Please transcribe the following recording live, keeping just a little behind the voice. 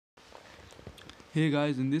Hey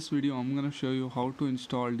guys, in this video I'm gonna show you how to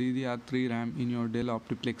install DDR3 RAM in your Dell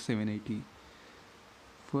Optiplex 780.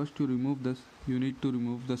 First you need to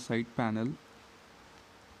remove the side panel.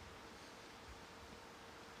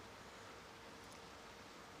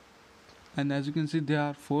 And as you can see there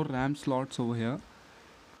are 4 RAM slots over here.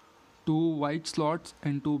 2 white slots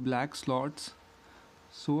and 2 black slots.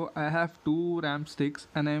 So I have 2 RAM sticks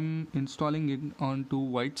and I'm installing it on 2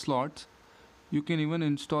 white slots. You can even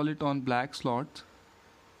install it on black slots.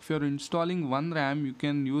 If you're installing one RAM you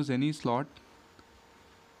can use any slot.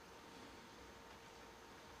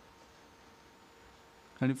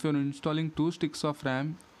 And if you're installing 2 sticks of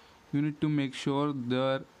RAM, you need to make sure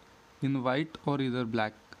they're in white or either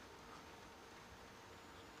black.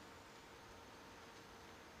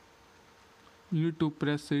 You need to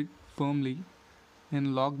press it firmly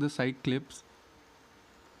and lock the side clips.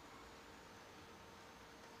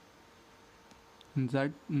 And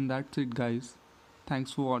that's it guys.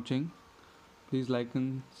 Thanks for watching. Please like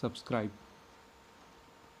and subscribe.